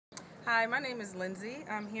Hi, my name is Lindsay.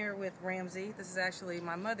 I'm here with Ramsey. This is actually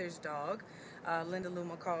my mother's dog, Linda Lou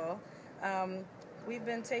McCall. We've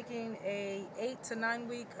been taking a 8 to 9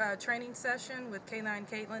 week training session with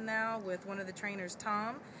K9katelynn now with one of the trainers,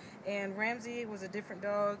 Tom. And Ramsey was a different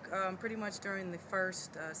dog pretty much during the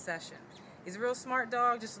first session. He's a real smart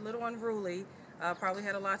dog, just a little unruly. Probably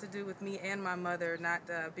had a lot to do with me and my mother not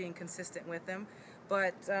being consistent with him.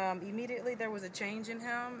 But immediately there was a change in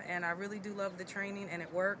him, and I really do love the training, and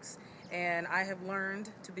it works. And I have learned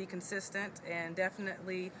to be consistent, and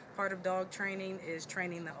definitely part of dog training is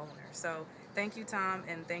training the owner. So thank you, Tom,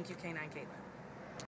 and thank you, K9katelynn.